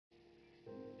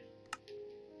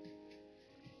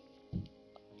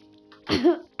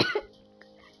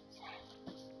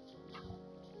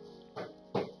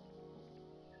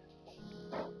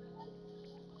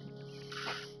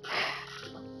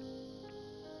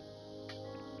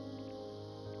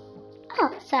Oh,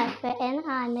 so we're in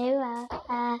our new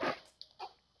world.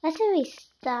 Let's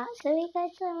restart. So we go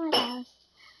somewhere else.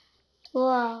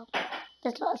 Whoa,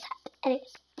 that's what was happening.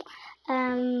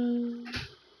 Anyways,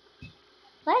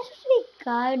 where should we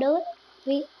go? No,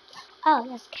 oh,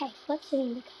 there's a cave. What's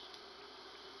in the cave?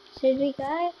 Should we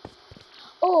go?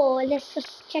 Oh, let's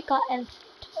just check our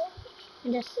inventory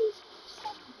and just see.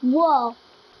 Whoa.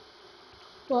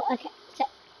 Well, okay. So,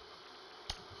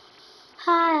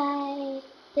 hi.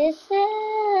 This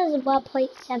is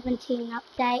 1.17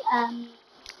 update.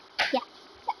 Yeah.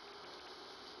 So,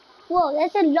 whoa,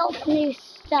 there's a lot of new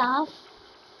stuff.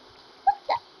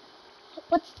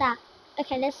 What's that?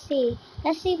 Okay, let's see.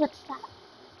 Let's see what's that.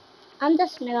 I'm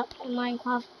just new up in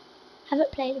Minecraft.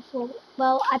 Haven't played it before.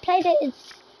 Well, I played it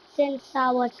since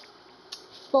I was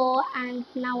 4 and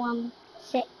now I'm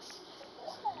 6.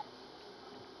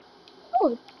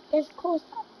 Oh, there's cool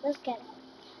stuff. Let's get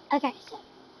it. Okay, so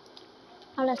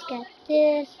now let's get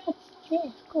this. What's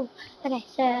this? Cool. Okay,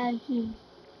 so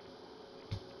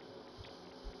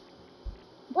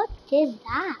what is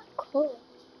that? Cool.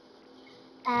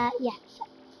 Yeah. So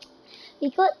we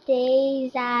got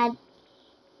these and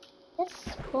let's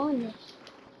spawn this.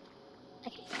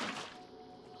 Okay.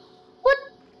 What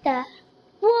the?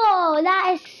 Whoa,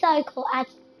 that is so cool.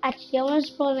 Actually, I want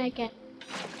to spawn it again.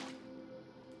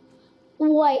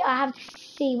 Wait, I have to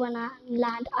see when I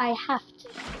land. I have to.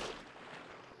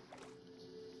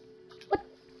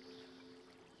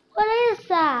 What is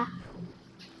that?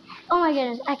 Oh my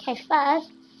goodness. Okay,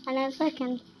 first, and then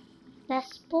second,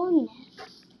 let's spawn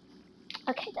this.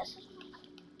 Okay, that's it.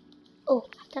 Oh,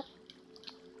 that's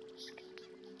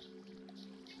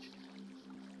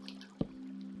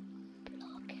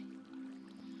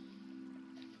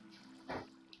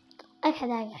okay,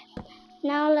 there we go.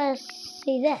 Now let's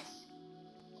see this.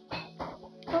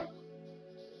 Oh.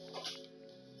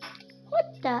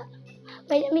 What the?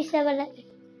 Wait, let me see what it.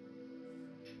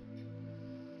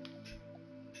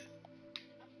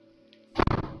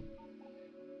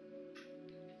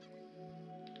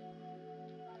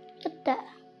 What the?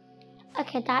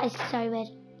 Okay, that is so weird.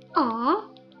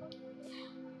 Aww.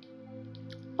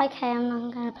 Okay, I'm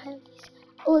not gonna play with these.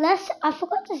 Oh, I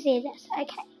forgot to see this.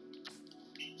 Okay.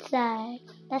 So,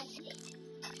 let's see.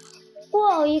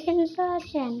 Whoa, you can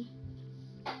search in.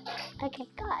 Okay,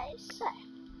 guys, so.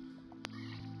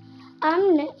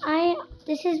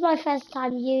 This is my first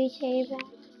time YouTubing.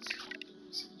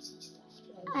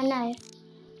 I know.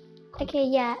 Okay,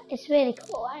 yeah, it's really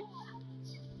cool.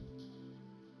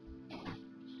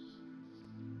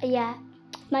 Yeah,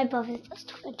 my brother's just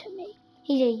talking to me.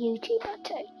 He's a YouTuber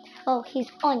too. Oh,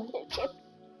 he's on YouTube.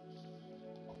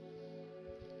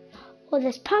 Oh,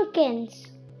 there's pumpkins.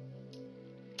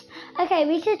 Okay,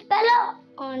 we should better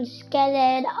on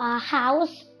scaling our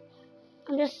house.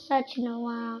 I'm just searching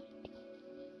around.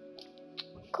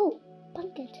 Cool,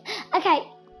 pumpkins. Okay,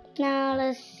 now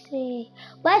let's see.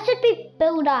 Where should we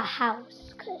build our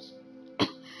house? Because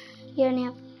you only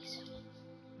have these.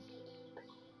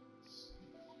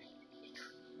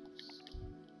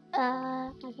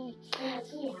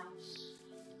 Okay.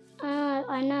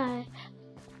 I know.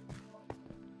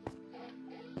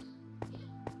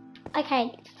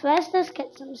 Okay, first let's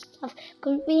get some stuff.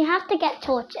 We have to get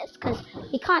torches because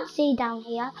we can't see down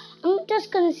here. I'm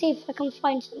just gonna see if I can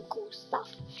find some cool stuff.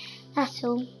 That's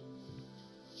all.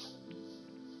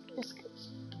 Let's get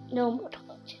no more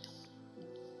torches.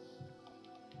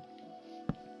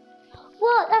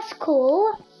 Well, that's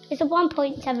cool. It's a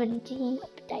 1.17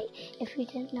 update, if you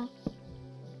didn't know.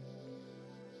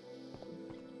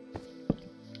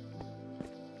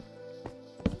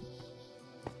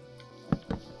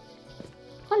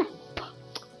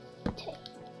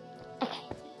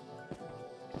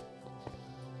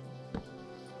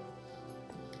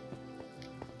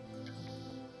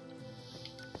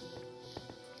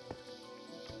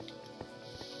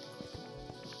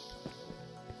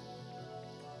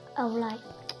 Oh, like,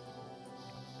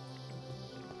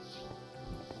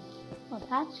 well,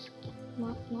 that's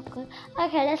not good.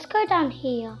 Okay, let's go down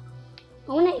here.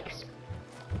 I want to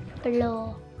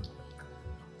explore.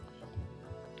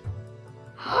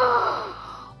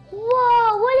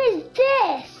 Whoa, what is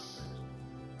this?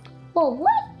 Whoa,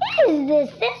 what is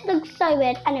this? This looks so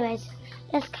weird. Anyways,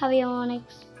 let's carry on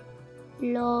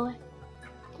exploring.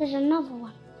 There's another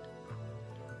one.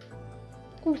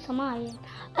 Oh, some iron.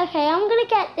 Okay, I'm gonna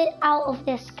get this out of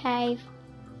this cave.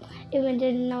 Even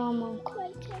though no I'm on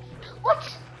creative.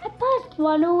 What? I passed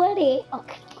one already.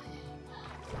 Okay.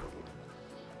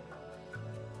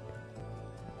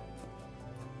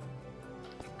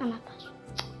 I'm not passed.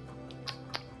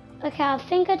 Okay, I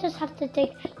think I just have to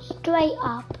dig straight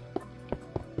up.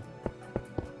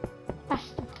 That's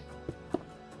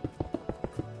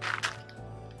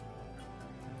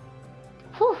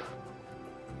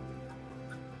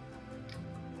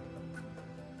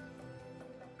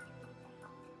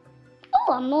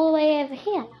I'm all the way over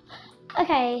here now.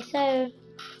 Okay, so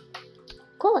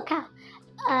cool, a cow.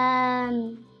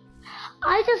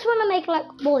 I just want to make like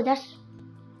whoa, that's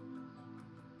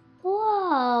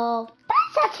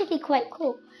actually quite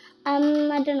cool. I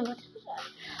don't know what to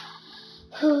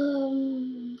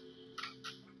do.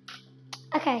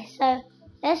 Okay, so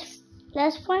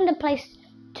let's find a place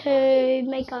to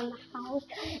make our house.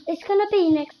 It's gonna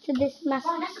be next to this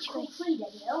massive tree. Cool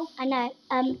Danielle. I know.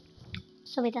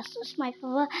 Sorry, that's just my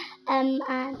father. And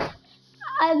I'm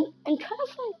trying to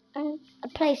find a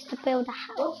place to build a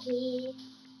house.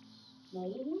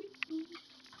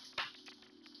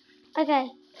 Okay,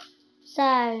 so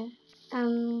I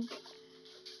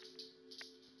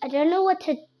don't know what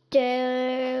to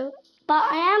do, but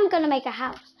I am gonna make a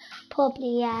house.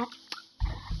 Probably, yeah.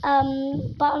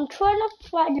 But I'm trying to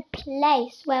find a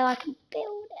place where I can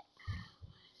build it.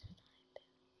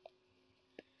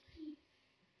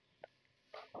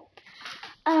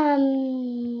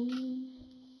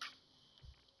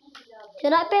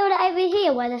 Should I build it over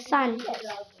here where the sun is?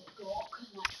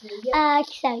 So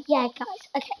yeah, guys.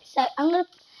 Okay, so I'm gonna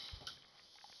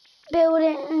build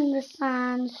it in the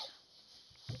sand.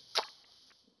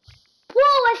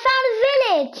 Whoa! I found a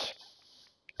village.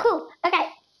 Cool. Okay.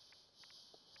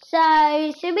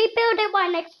 So should we build it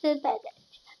right next to the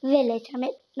village? I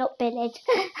mean, not village.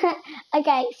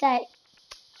 Okay. So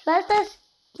first, let's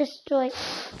destroy.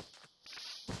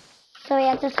 Sorry,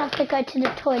 I just have to go to the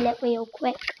toilet real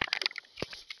quick.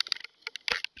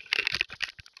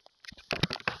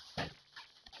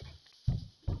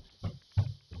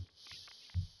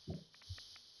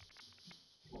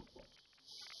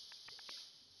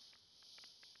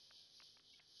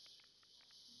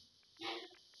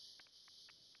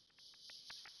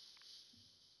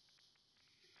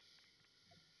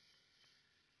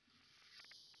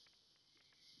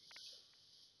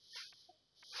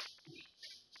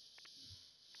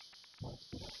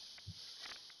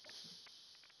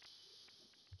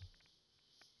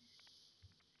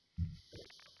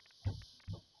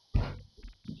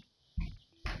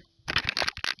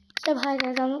 So hi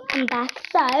guys, I'm back.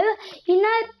 So you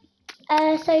know,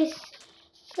 so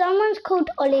someone's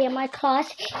called Ollie in my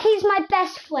class. He's my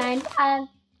best friend, and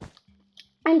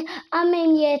I'm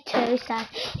in year 2, so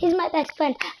he's my best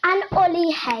friend. And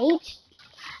Ollie hates.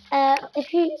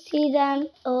 If you see them,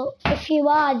 or if you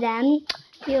are them,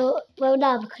 you will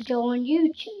love because you're on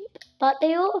YouTube. But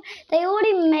they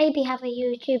already maybe have a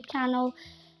YouTube channel.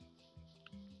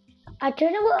 I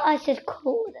don't know what I should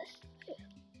call this.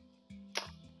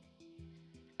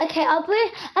 Okay,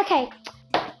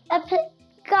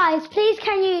 guys, please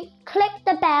can you click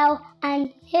the bell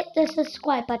and hit the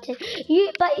subscribe button?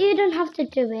 But you don't have to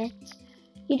do it.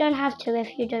 You don't have to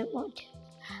if you don't want to.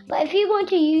 But if you want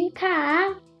to, you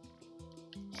can.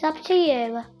 It's up to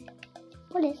you.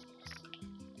 What is this?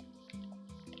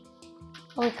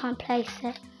 Oh, we can't place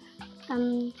it.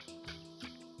 Wait,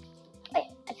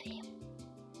 over here.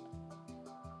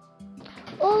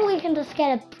 Or we can just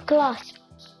get a glass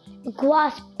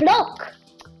block.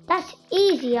 That's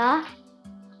easier.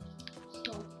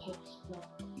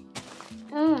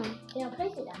 Yeah,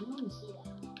 place it down. I want to see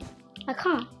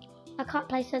that. I can't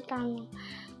place it down.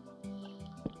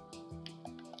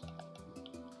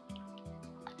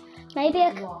 Maybe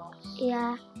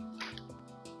yeah.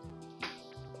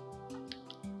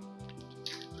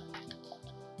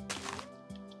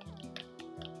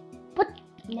 What?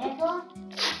 Never.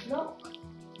 Look.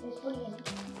 Let's put it in.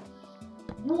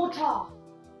 Water.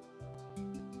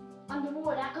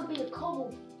 Underwater. That could be a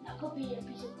cobble. That could be a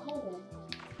piece of coal.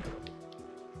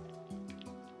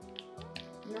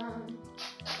 No.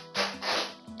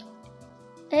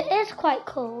 It is quite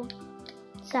cool.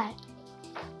 So,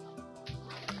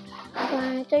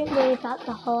 don't worry about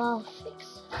the whole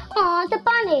fix. Oh, the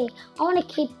bunny! I want to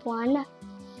keep one.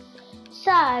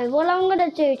 So, what I'm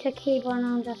going to do to keep one,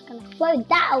 I'm just going to throw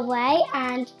that away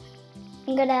and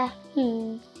I'm going to,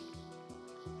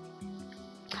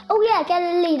 Oh yeah, get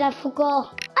a lead, I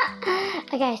forgot.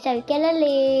 Okay, so get a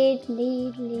lead.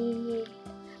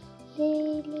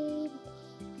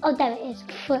 Oh, there it is.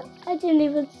 I didn't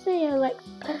even see it. Like,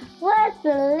 where's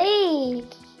the lead?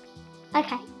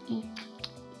 Okay.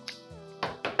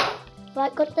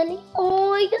 Right, got the lead.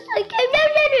 Oh, yes,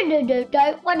 okay. No,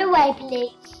 don't run away,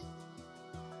 please.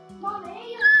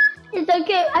 Mommy. It's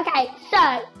okay. Okay,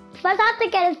 so first I have to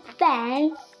get a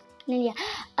fence. Yeah.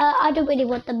 I don't really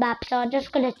want the map, so I'm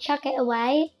just gonna chuck it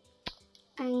away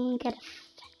and get a fence.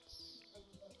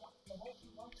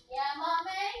 Yeah,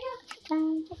 Mommy.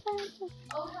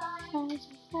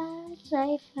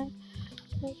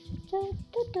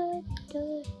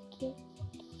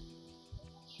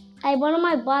 Hey, one of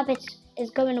my rabbits is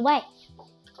going away.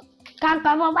 Can't go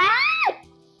away!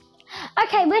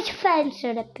 Okay, which fence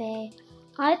should it be?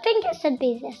 I think it should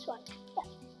be this one. Yeah.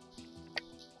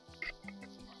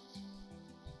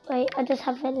 Wait, I just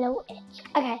have a little itch.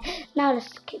 Okay, now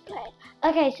let's keep playing.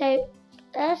 Okay, so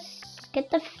let's get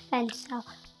the fence out.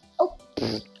 Oh,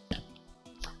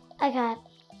 okay.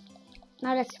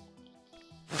 Now let's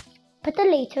put the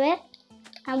lead to it,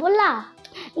 and voila!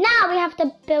 Now we have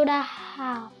to build a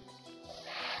house.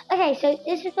 Okay, so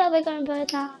this is where we're going to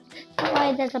put our.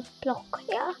 Why there's a block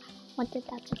here? Wanted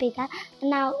that to be there. And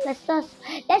now let's just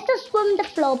swim the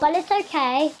floor, but it's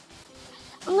okay.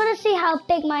 I'm gonna see how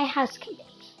big my house can be.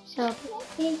 So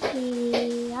let me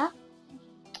here,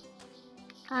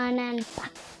 and then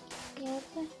back.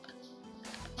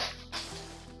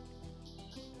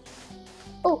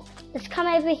 Oh, let's come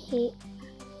over here.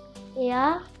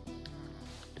 Yeah.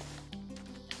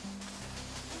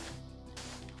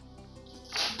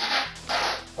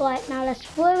 Right, now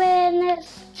let's ruin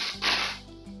this.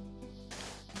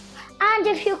 And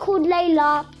if you're called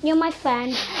Layla, you're my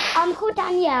friend. I'm called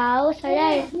Danielle, so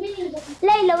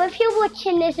Layla, if you're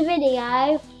watching this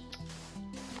video,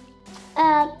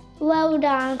 well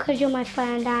done, because you're my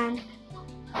friend. And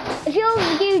if you're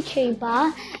a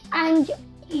YouTuber and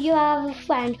you have a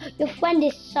friend, your friend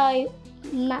is so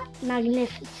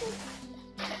magnificent.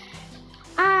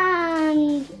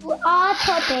 And our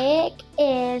topic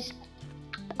is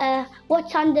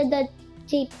what's under the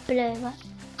deep blue.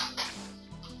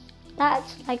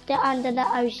 That's like the under the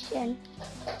ocean.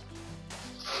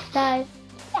 So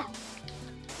yeah.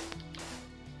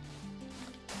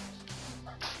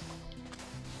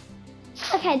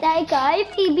 Okay, there you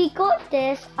go. We got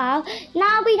this out.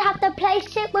 Now we have to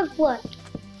place it with wood.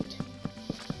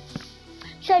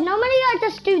 So normally I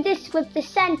just do this with the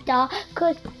center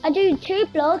because I do 2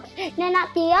 blocks. Then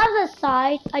at the other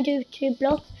side I do 2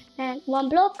 blocks. Then 1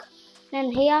 block.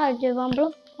 Then here I do 1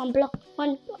 block, 1 block,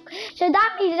 1 block. So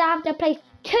that means I have to place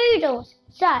 2 doors.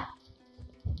 So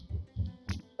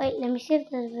wait, let me see if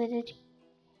there's a village.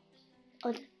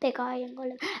 Oh, the big iron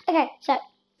golem. Okay, so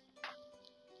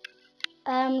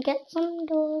get some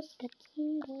doors, get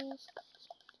some doors.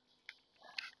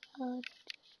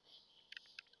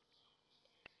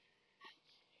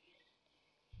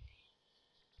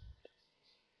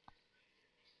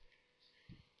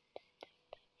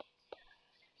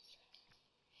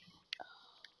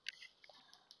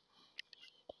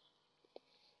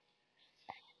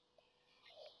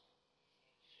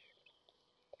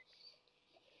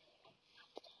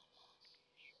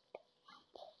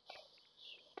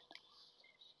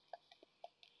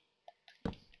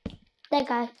 There you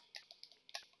go.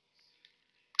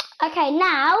 Okay,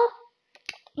 now,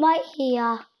 right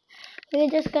here, we're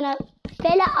just gonna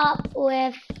fill it up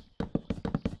with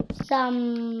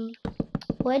some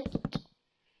wood.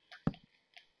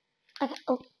 Okay,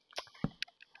 oh.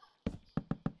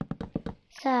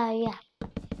 So, yeah.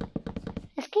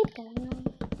 Let's keep going.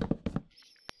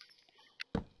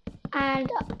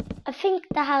 And I think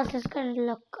the house is gonna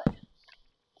look good.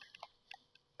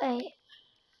 Wait.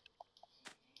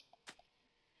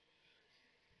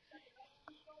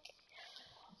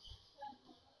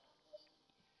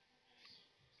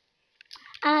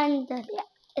 And yeah,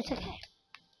 it's okay.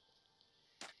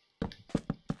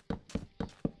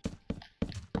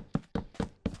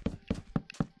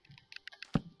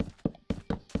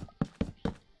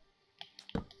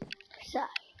 So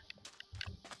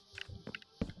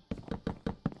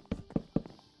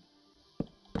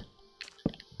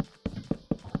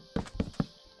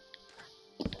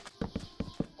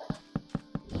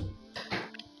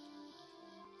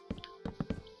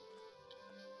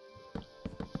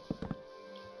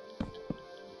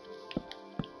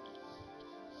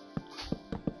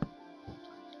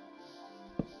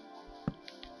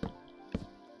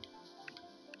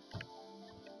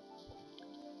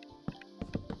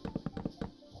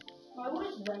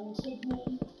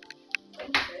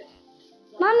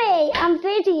Mummy, I'm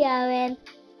videoing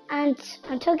and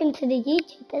I'm talking to the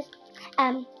YouTubers.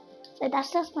 So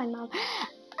that's just my mum.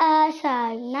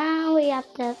 So now we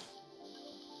have to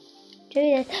do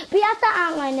this. We have to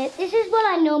outline it. This is what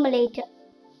I normally do.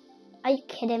 Are you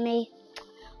kidding me?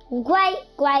 Great,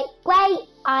 great, great.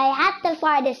 I had to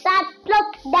find a sad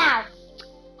block down.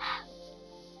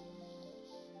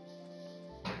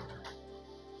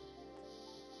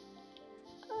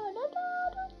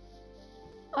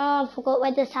 Oh, I forgot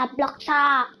where the sad blocks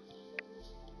are.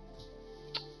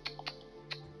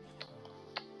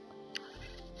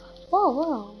 Whoa,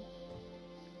 whoa.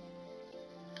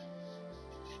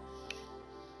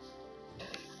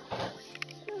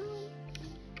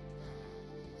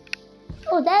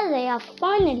 Oh, there they I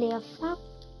finally have found.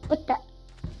 What the?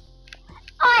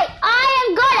 I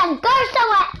am gonna go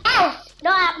somewhere else,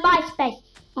 not at my space.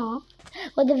 Oh,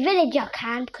 well, the villager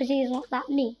can because he's not that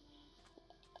mean.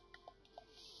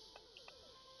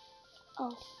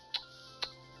 Oh.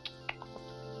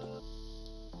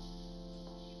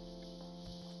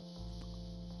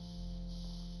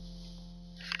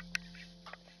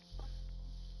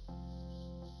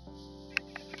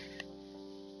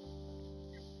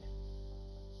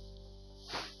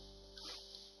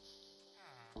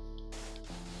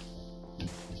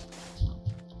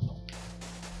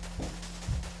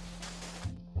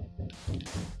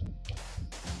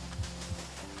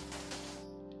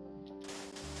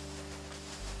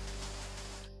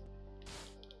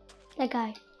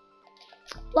 Okay.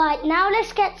 Right, now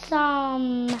let's get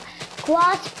some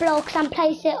grass blocks and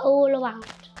place it all around.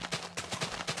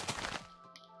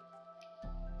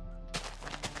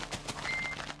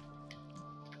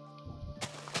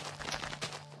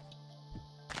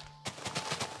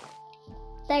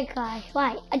 Okay,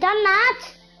 right, I done that.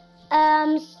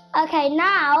 Okay,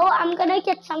 now I'm gonna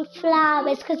get some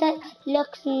flowers because it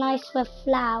looks nice with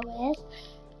flowers.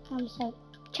 So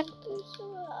check those.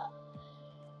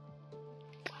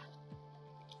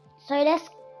 So let's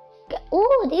get,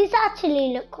 oh, these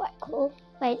actually look quite cool.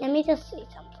 Wait, let me just see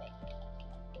something.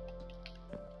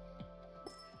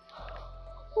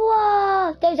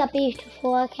 Wow, those are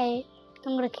beautiful. Okay,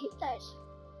 I'm gonna keep those.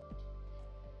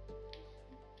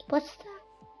 What's that?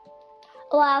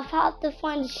 Oh, I've had to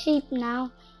find the sheep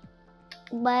now.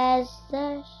 Where's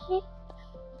the sheep?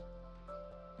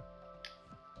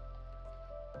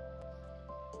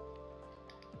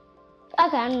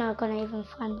 Okay, I'm not gonna even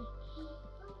find them.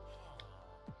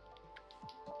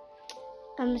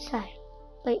 I'm sorry.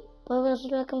 Wait, what was I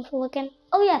looking for again?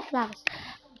 Oh yeah, flowers.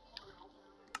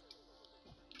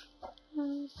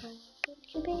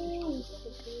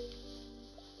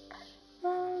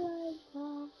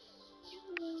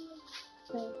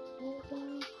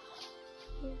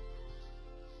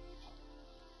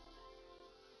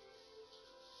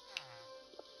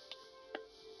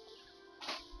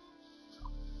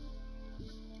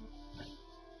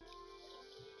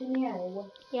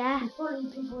 Danielle, Yeah. there's probably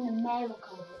people in America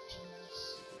watching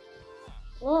this.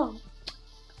 Whoa.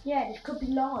 Yeah, this could be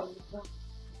live.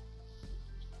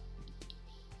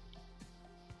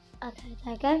 Okay,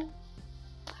 there you go.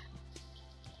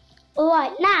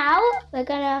 Alright, now we're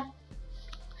gonna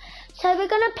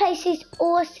place these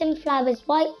awesome flowers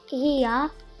right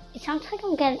here. It sounds like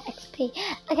I'm getting XP.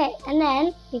 Okay, and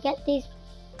then we get these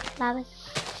flowers.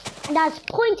 And let's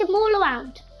point them all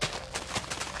around.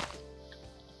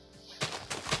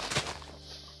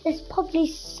 There's probably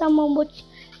someone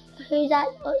who's at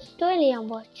Australia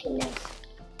watching this.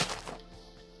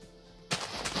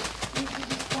 You should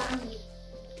just ban me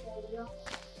on Australia.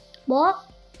 What?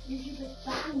 You should just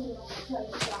ban me on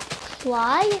Australia.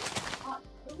 Why?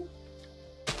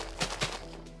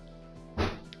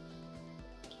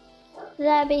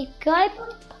 There we go.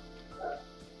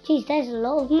 Jeez, there's a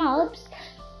lot of mobs.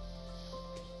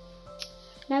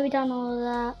 Now we've done all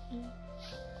that.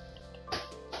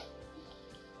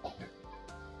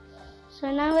 So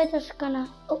now we're just gonna.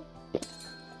 Oh.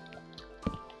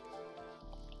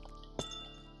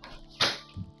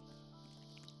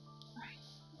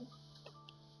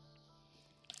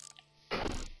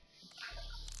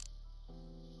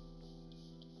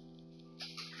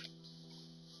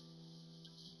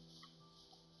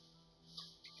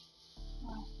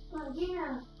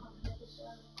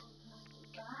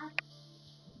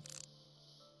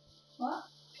 What?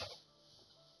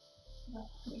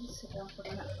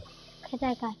 Okay, there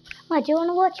you go. Why, do you want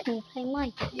to watch me play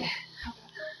mine? Yeah.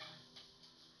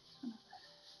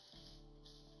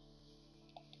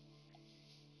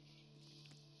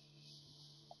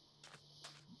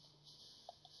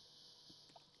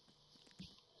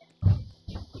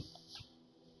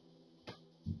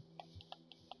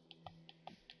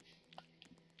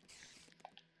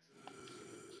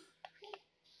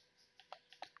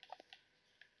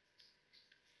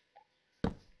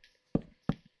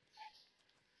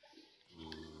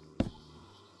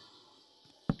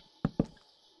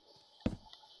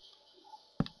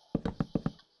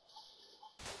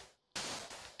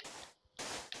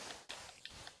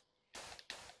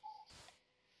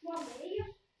 Mommy,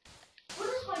 what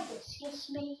does hibiscus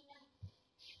mean?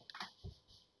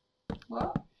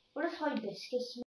 What? What does hibiscus mean?